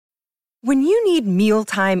When you need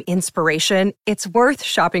mealtime inspiration, it's worth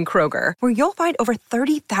shopping Kroger, where you'll find over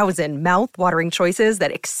 30,000 mouth-watering choices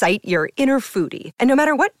that excite your inner foodie. And no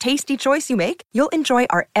matter what tasty choice you make, you'll enjoy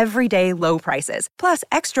our everyday low prices, plus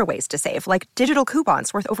extra ways to save, like digital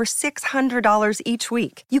coupons worth over $600 each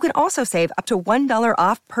week. You can also save up to $1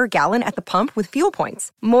 off per gallon at the pump with fuel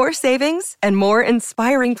points. More savings and more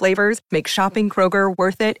inspiring flavors make shopping Kroger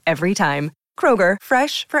worth it every time. Kroger,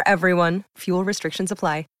 fresh for everyone. Fuel restrictions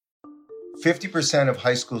apply. 50% of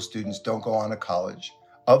high school students don't go on to college.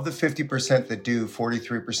 Of the 50% that do,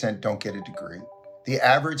 43% don't get a degree. The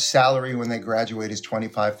average salary when they graduate is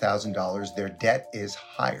 $25,000. Their debt is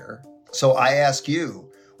higher. So I ask you,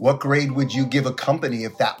 what grade would you give a company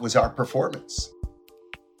if that was our performance?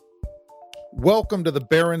 Welcome to the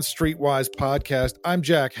Barron's Streetwise podcast. I'm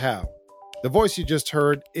Jack Howe. The voice you just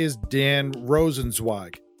heard is Dan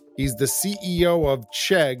Rosenzweig. He's the CEO of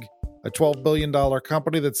Chegg, a $12 billion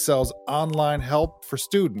company that sells online help for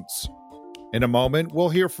students. In a moment, we'll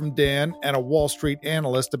hear from Dan and a Wall Street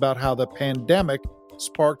analyst about how the pandemic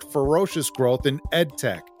sparked ferocious growth in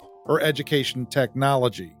EdTech, or education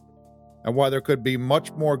technology, and why there could be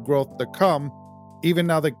much more growth to come, even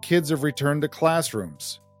now that kids have returned to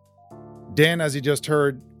classrooms. Dan, as you just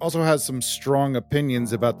heard, also has some strong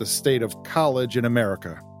opinions about the state of college in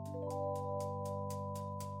America.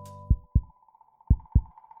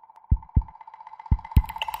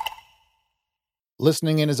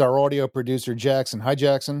 Listening in is our audio producer, Jackson. Hi,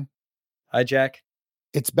 Jackson. Hi, Jack.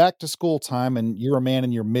 It's back to school time, and you're a man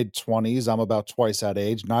in your mid-20s. I'm about twice that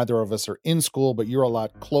age. Neither of us are in school, but you're a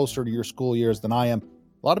lot closer to your school years than I am.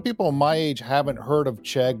 A lot of people my age haven't heard of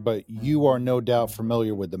Chegg, but you are no doubt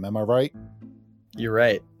familiar with them. Am I right? You're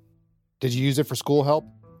right. Did you use it for school help?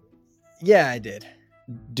 Yeah, I did.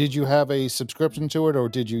 Did you have a subscription to it, or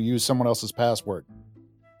did you use someone else's password?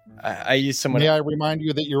 I used someone. May I remind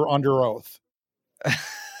you that you're under oath?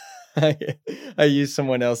 I used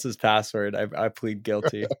someone else's password. I plead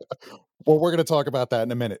guilty. Well, we're going to talk about that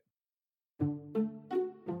in a minute.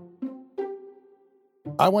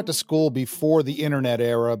 I went to school before the internet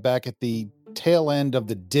era, back at the tail end of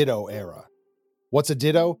the Ditto era. What's a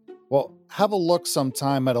Ditto? Well, have a look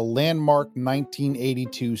sometime at a landmark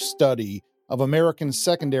 1982 study of American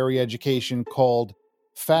secondary education called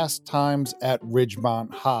Fast Times at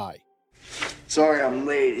Ridgemont High. Sorry I'm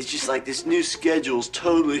late. It's just like this new schedule's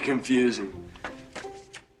totally confusing.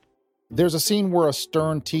 There's a scene where a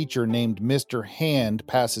stern teacher named Mr. Hand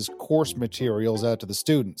passes course materials out to the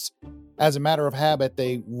students. As a matter of habit,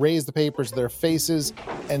 they raise the papers to their faces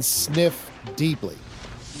and sniff deeply.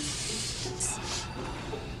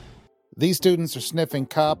 These students are sniffing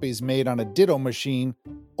copies made on a Ditto machine,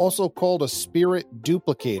 also called a spirit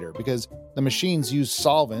duplicator, because the machines use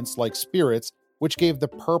solvents like spirits, which gave the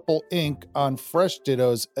purple ink on fresh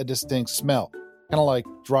Dittos a distinct smell, kind of like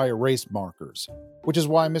dry erase markers, which is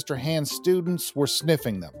why Mr. Hand's students were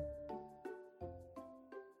sniffing them.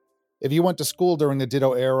 If you went to school during the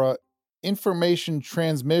Ditto era, information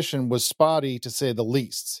transmission was spotty to say the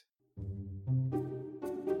least.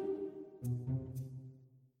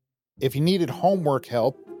 If you needed homework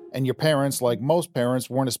help, and your parents, like most parents,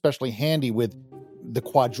 weren't especially handy with the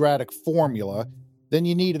quadratic formula, then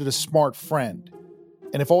you needed a smart friend.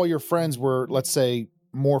 And if all your friends were, let's say,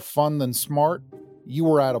 more fun than smart, you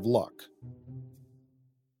were out of luck.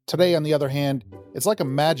 Today, on the other hand, it's like a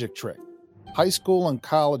magic trick. High school and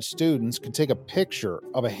college students can take a picture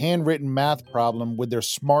of a handwritten math problem with their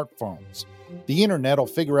smartphones. The internet will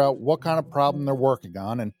figure out what kind of problem they're working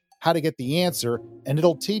on and how to get the answer, and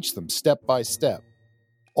it'll teach them step by step.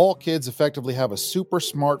 All kids effectively have a super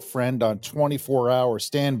smart friend on 24-hour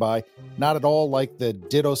standby, not at all like the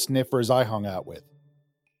Ditto sniffers I hung out with.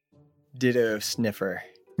 Ditto sniffer.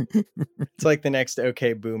 It's like the next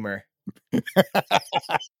OK Boomer.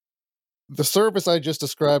 The service I just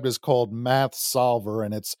described is called Math Solver,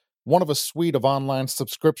 and it's one of a suite of online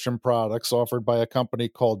subscription products offered by a company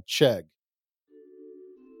called Chegg.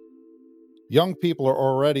 Young people are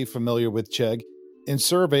already familiar with Chegg. In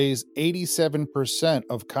surveys, 87%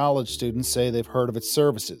 of college students say they've heard of its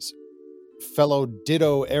services. Fellow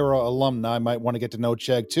Ditto-era alumni might want to get to know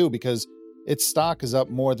Chegg too, because its stock is up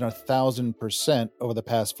more than 1,000% over the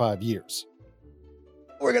past 5 years.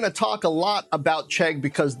 We're going to talk a lot about Chegg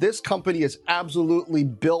because this company is absolutely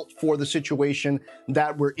built for the situation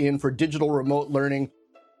that we're in for digital remote learning.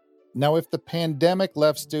 Now, if the pandemic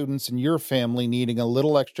left students in your family needing a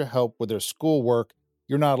little extra help with their schoolwork,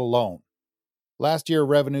 you're not alone. Last year,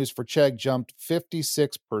 revenues for Chegg jumped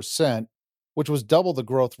 56%, which was double the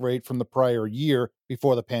growth rate from the prior year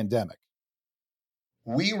before the pandemic.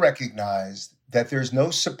 We recognize that there's no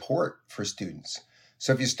support for students.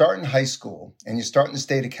 So if you start in high school and you start in the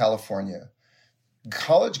state of California,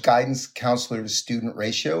 college guidance counselor to student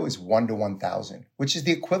ratio is 1 to 1,000, which is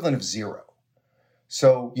the equivalent of 0.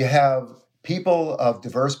 So you have people of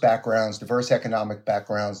diverse backgrounds, diverse economic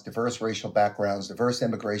backgrounds, diverse racial backgrounds, diverse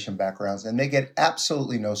immigration backgrounds, and they get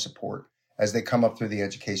absolutely no support as they come up through the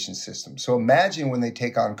education system. So imagine when they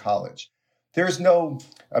take on college. There's no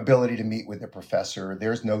ability to meet with a professor.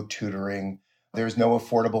 There's no tutoring. There's no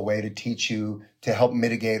affordable way to teach you to help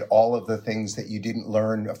mitigate all of the things that you didn't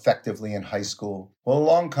learn effectively in high school. Well,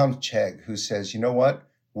 along comes Chegg, who says, you know what?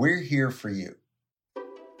 We're here for you.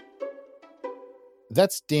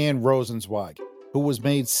 That's Dan Rosenzweig, who was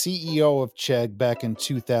made CEO of Chegg back in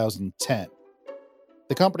 2010.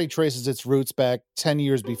 The company traces its roots back 10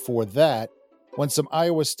 years before that, when some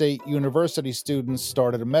Iowa State University students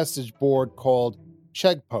started a message board called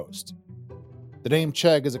Chegg Post. The name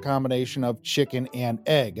Chegg is a combination of chicken and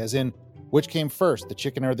egg, as in, which came first, the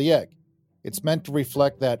chicken or the egg? It's meant to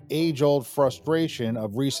reflect that age-old frustration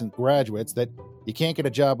of recent graduates that you can't get a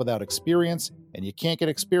job without experience, and you can't get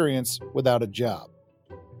experience without a job.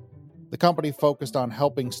 The company focused on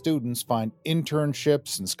helping students find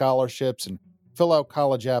internships and scholarships and fill out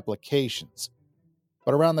college applications.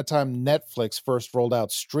 But around the time Netflix first rolled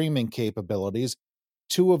out streaming capabilities,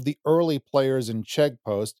 two of the early players in Chegg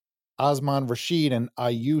Post, Osman Rashid and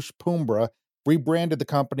Ayush Pumbra, rebranded the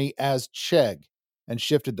company as Chegg and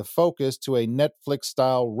shifted the focus to a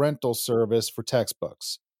Netflix-style rental service for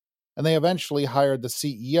textbooks. And they eventually hired the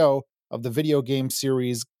CEO of the video game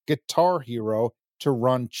series Guitar Hero to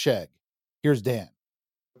run Chegg. Here's Dan.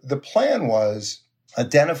 The plan was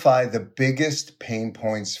identify the biggest pain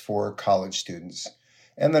points for college students,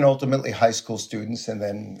 and then ultimately high school students, and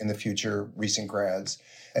then in the future, recent grads,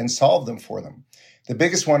 and solve them for them. The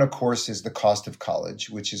biggest one, of course, is the cost of college,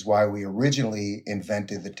 which is why we originally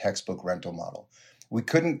invented the textbook rental model. We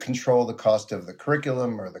couldn't control the cost of the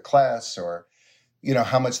curriculum or the class or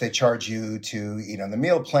how much they charge you to eat on the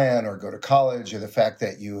meal plan or go to college, or the fact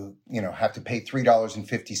that you have to pay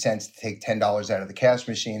 $3.50 to take $10 out of the cash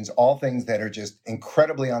machines, all things that are just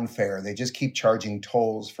incredibly unfair. They just keep charging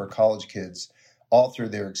tolls for college kids all through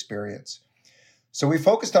their experience. So we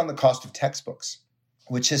focused on the cost of textbooks,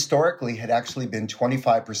 which historically had actually been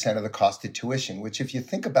 25% of the cost of tuition, which if you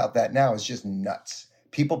think about that now is just nuts.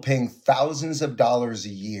 People paying thousands of dollars a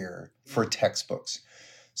year for textbooks.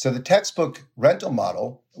 So the textbook rental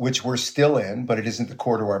model, which we're still in, but it isn't the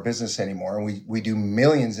core to our business anymore, and we do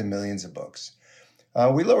millions and millions of books,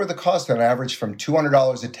 we lower the cost on average from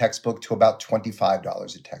 $200 a textbook to about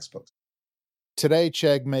 $25 a textbook. Today,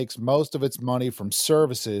 Chegg makes most of its money from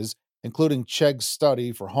services, including Chegg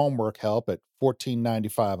Study for homework help at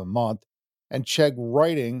 $14.95 a month, and Chegg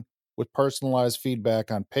Writing with personalized feedback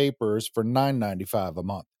on papers for $9.95 a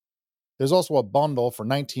month. There's also a bundle for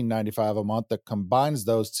 $19.95 a month that combines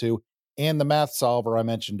those two and the math solver I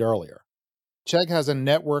mentioned earlier. Chegg has a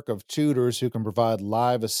network of tutors who can provide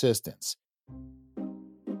live assistance.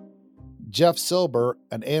 Jeff Silber,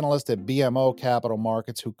 an analyst at BMO Capital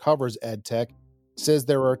Markets who covers EdTech, says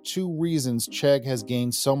there are two reasons Chegg has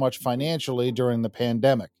gained so much financially during the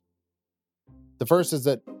pandemic. The first is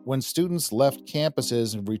that when students left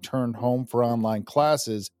campuses and returned home for online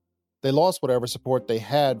classes, they lost whatever support they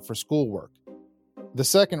had for schoolwork. The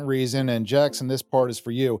second reason, and Jackson, this part is for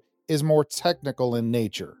you, is more technical in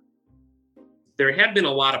nature. There had been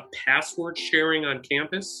a lot of password sharing on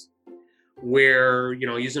campus where,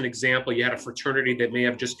 use an example, you had a fraternity that may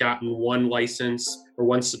have just gotten one license or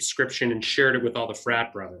one subscription and shared it with all the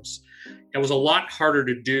frat brothers. It was a lot harder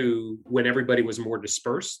to do when everybody was more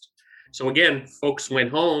dispersed. So again, folks went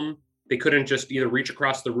home. They couldn't just either reach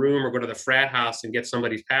across the room or go to the frat house and get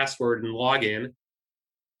somebody's password and log in.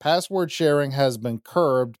 Password sharing has been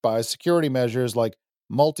curbed by security measures like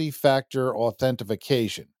multi-factor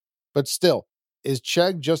authentication. But still, is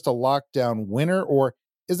Chegg just a lockdown winner, or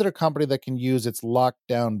is it a company that can use its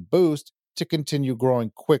lockdown boost to continue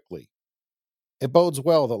growing quickly? It bodes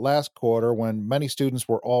well that last quarter, when many students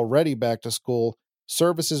were already back to school,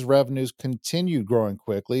 services revenues continued growing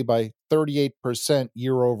quickly by 38%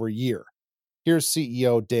 year over year. Here's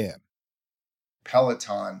CEO Dan.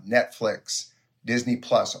 Peloton, Netflix, Disney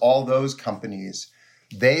Plus, all those companies,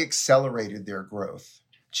 they accelerated their growth.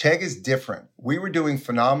 Chegg is different. We were doing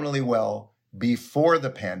phenomenally well before the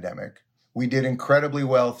pandemic. We did incredibly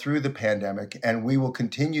well through the pandemic, and we will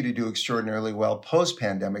continue to do extraordinarily well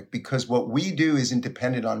post-pandemic because what we do isn't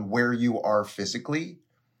dependent on where you are physically.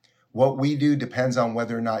 What we do depends on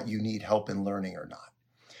whether or not you need help in learning or not.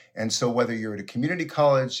 And so whether you're at a community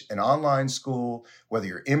college, an online school, whether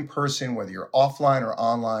you're in person, whether you're offline or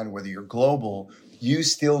online, whether you're global, you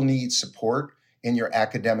still need support in your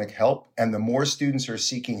academic help. And the more students are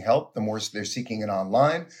seeking help, the more they're seeking it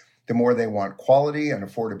online, the more they want quality and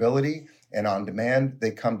affordability and on demand,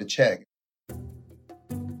 they come to Chegg.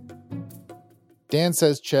 Dan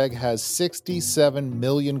says Chegg has 67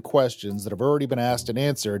 million questions that have already been asked and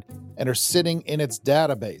answered and are sitting in its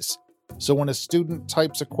database. So when a student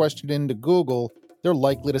types a question into Google, they're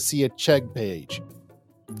likely to see a Chegg page.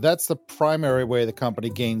 That's the primary way the company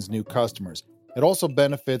gains new customers. It also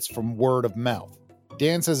benefits from word of mouth.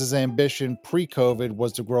 Dan says his ambition pre-COVID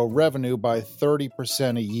was to grow revenue by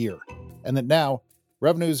 30% a year, and that now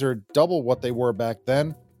revenues are double what they were back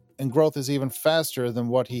then, and growth is even faster than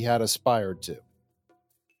what he had aspired to.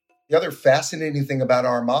 The other fascinating thing about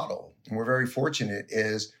our model, and we're very fortunate,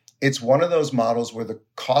 is it's one of those models where the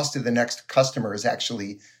cost of the next customer is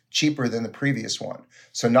actually cheaper than the previous one.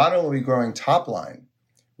 So not only are we growing top line,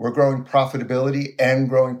 we're growing profitability and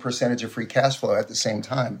growing percentage of free cash flow at the same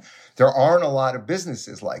time. There aren't a lot of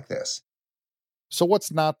businesses like this. So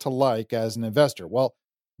what's not to like as an investor? Well,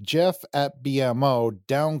 Jeff at BMO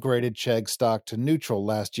downgraded Chegg stock to neutral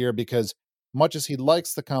last year because, much as he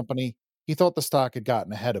likes the company, he thought the stock had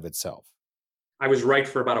gotten ahead of itself. I was right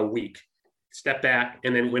for about a week, stepped back,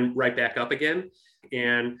 and then went right back up again.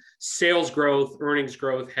 And sales growth, earnings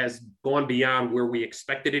growth has gone beyond where we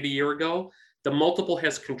expected it a year ago. The multiple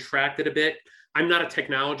has contracted a bit. I'm not a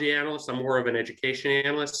technology analyst. I'm more of an education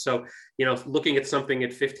analyst. So, looking at something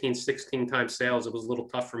at 15, 16 times sales, it was a little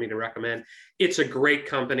tough for me to recommend. It's a great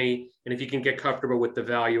company. And if you can get comfortable with the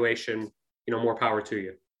valuation, more power to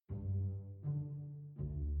you.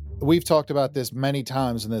 We've talked about this many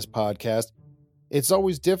times in this podcast. It's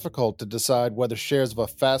always difficult to decide whether shares of a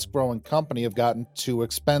fast-growing company have gotten too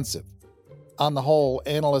expensive. On the whole,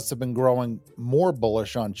 analysts have been growing more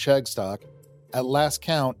bullish on Chegg stock. At last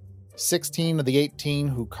count, 16 of the 18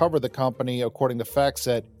 who cover the company, according to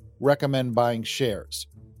FactSet, recommend buying shares.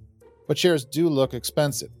 But shares do look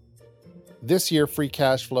expensive. This year, free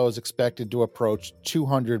cash flow is expected to approach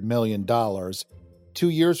 $200 million. 2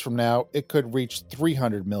 years from now, it could reach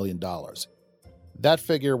 $300 million. That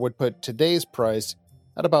figure would put today's price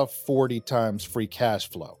at about 40 times free cash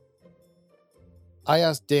flow. I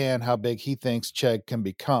asked Dan how big he thinks Chegg can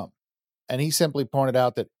become, and he simply pointed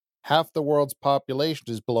out that half the world's population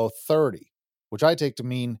is below 30, which I take to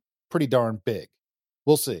mean pretty darn big.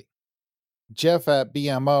 We'll see. Jeff at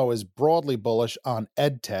BMO is broadly bullish on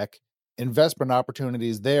EdTech. Investment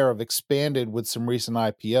opportunities there have expanded with some recent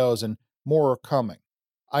IPOs, and more are coming.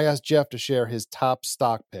 I asked Jeff to share his top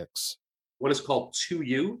stock picks. One is called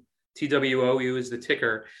 2U. TWOU is the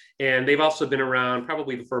ticker. And they've also been around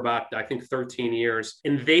probably for about, 13 years.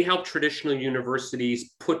 And they help traditional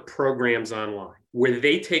universities put programs online where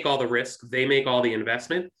they take all the risk, they make all the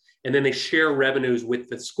investment, and then they share revenues with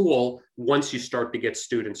the school once you start to get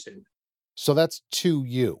students in. So that's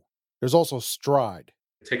 2U. There's also Stride.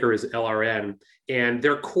 The ticker is LRN. And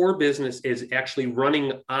their core business is actually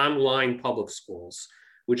running online public schools,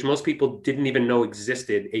 which most people didn't even know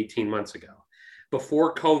existed 18 months ago.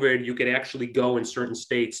 Before COVID, you could actually go in certain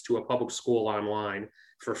states to a public school online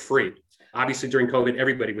for free. Obviously, during COVID,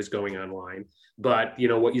 everybody was going online. But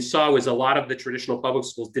what you saw was a lot of the traditional public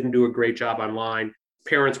schools didn't do a great job online.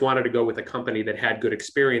 Parents wanted to go with a company that had good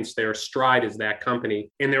experience there. Stride is that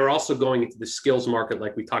company. And they're also going into the skills market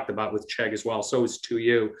like we talked about with Chegg as well. So is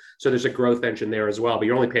 2U. So there's a growth engine there as well, but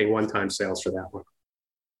you're only paying one-time sales for that one.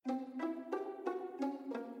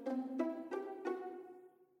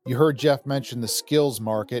 You heard Jeff mention the skills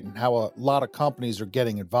market and how a lot of companies are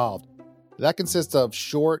getting involved. That consists of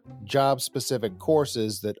short, job-specific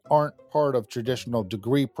courses that aren't part of traditional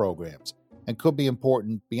degree programs and could be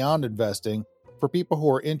important beyond investing for people who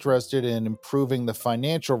are interested in improving the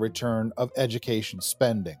financial return of education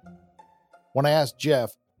spending. When I asked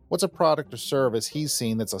Jeff what's a product or service he's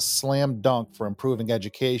seen that's a slam dunk for improving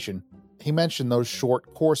education, he mentioned those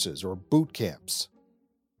short courses or boot camps.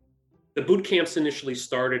 The boot camps initially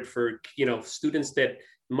started for, students that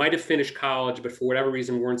might have finished college, but for whatever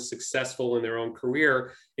reason weren't successful in their own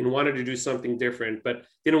career and wanted to do something different, but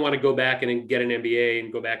didn't want to go back and get an MBA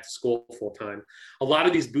and go back to school full time. A lot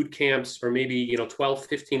of these boot camps are maybe, 12,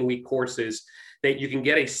 15-week courses that you can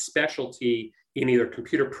get a specialty in either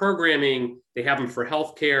computer programming. They have them for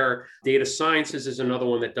healthcare. Data sciences is another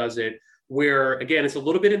one that does it, where, again, it's a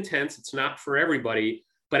little bit intense. It's not for everybody,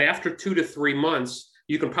 but after 2 to 3 months,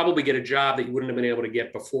 you can probably get a job that you wouldn't have been able to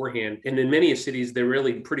get beforehand. And in many cities, they're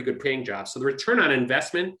really pretty good paying jobs. So the return on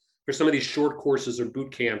investment for some of these short courses or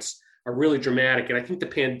boot camps are really dramatic. And I think the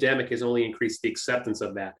pandemic has only increased the acceptance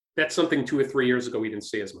of that. That's something 2 or 3 years ago we didn't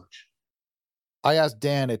see as much. I asked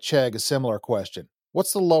Dan at Chegg a similar question.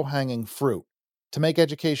 What's the low-hanging fruit? To make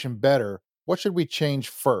education better, what should we change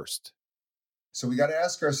first? So we got to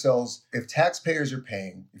ask ourselves, if taxpayers are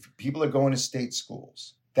paying, if people are going to state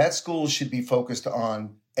schools, that school should be focused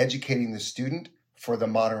on educating the student for the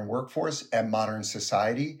modern workforce and modern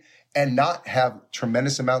society, and not have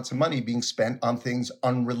tremendous amounts of money being spent on things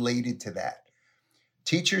unrelated to that.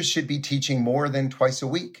 Teachers should be teaching more than twice a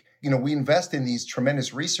week. We invest in these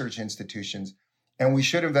tremendous research institutions, and we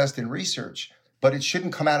should invest in research, but it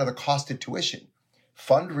shouldn't come out of the cost of tuition.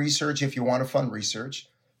 Fund research if you want to fund research.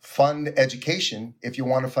 Fund education if you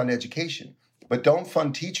want to fund education. But don't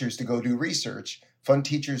fund teachers to go do research. Fund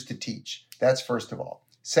teachers to teach. That's first of all.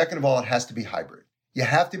 Second of all, it has to be hybrid. You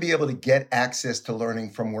have to be able to get access to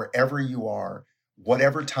learning from wherever you are,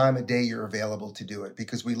 whatever time of day you're available to do it,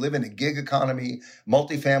 because we live in a gig economy,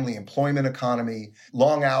 multifamily employment economy,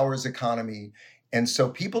 long hours economy. And so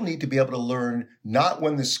people need to be able to learn not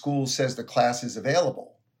when the school says the class is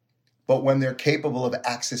available, but when they're capable of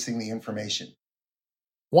accessing the information.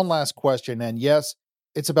 One last question, and yes,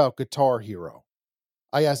 it's about Guitar Hero.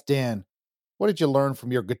 I asked Dan, what did you learn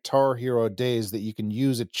from your Guitar Hero days that you can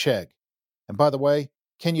use at Chegg? And by the way,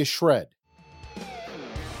 can you shred?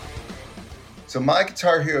 So my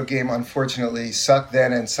Guitar Hero game, unfortunately, sucked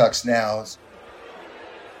then and sucks now.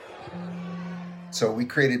 So we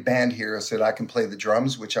created Band Hero so that I can play the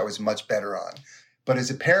drums, which I was much better on. But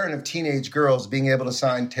as a parent of teenage girls, being able to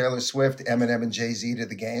sign Taylor Swift, Eminem, and Jay-Z to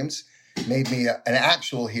the games made me an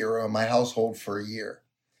actual hero in my household for a year.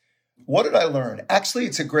 What did I learn? Actually,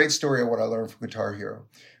 it's a great story of what I learned from Guitar Hero.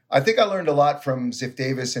 I think I learned a lot from Ziff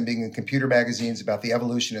Davis and being in computer magazines about the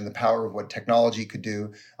evolution and the power of what technology could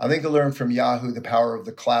do. I think I learned from Yahoo the power of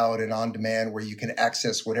the cloud and on demand, where you can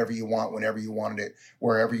access whatever you want, whenever you wanted it,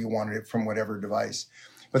 wherever you wanted it, from whatever device.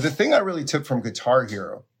 But the thing I really took from Guitar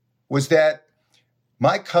Hero was that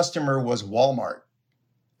my customer was Walmart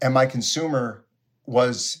and my consumer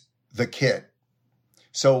was the kid.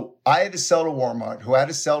 So I had to sell to Walmart, who had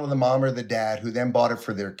to sell to the mom or the dad, who then bought it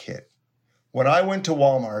for their kid. When I went to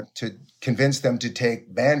Walmart to convince them to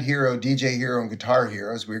take Band Hero, DJ Hero, and Guitar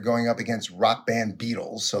Heroes, we were going up against rock band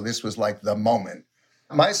Beatles, so this was like the moment.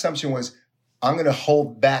 My assumption was, I'm going to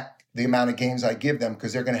hold back the amount of games I give them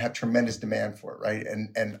because they're going to have tremendous demand for it, right?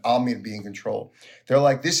 And I'm going to be in control. They're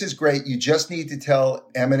like, this is great. You just need to tell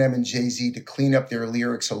Eminem and Jay-Z to clean up their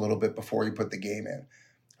lyrics a little bit before you put the game in.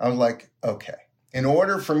 I was like, okay. In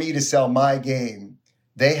order for me to sell my game,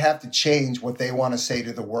 they have to change what they want to say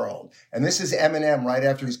to the world. And this is Eminem right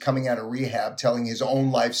after he's coming out of rehab, telling his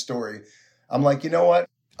own life story. I'm like, you know what?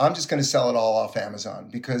 I'm just going to sell it all off Amazon,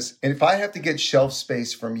 because if I have to get shelf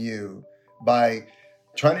space from you by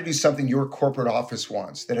trying to do something your corporate office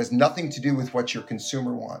wants that has nothing to do with what your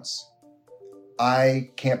consumer wants, I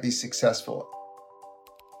can't be successful.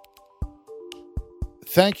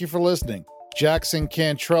 Thank you for listening. Jackson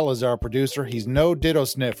Cantrell is our producer. He's no ditto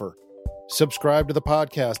sniffer. Subscribe to the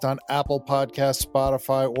podcast on Apple Podcasts,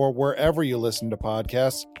 Spotify, or wherever you listen to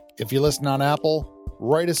podcasts. If you listen on Apple,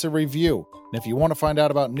 write us a review. And if you want to find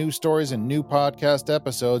out about new stories and new podcast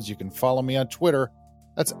episodes, you can follow me on Twitter.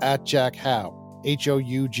 That's @JackHough, Hough.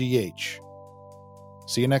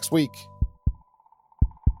 See you next week.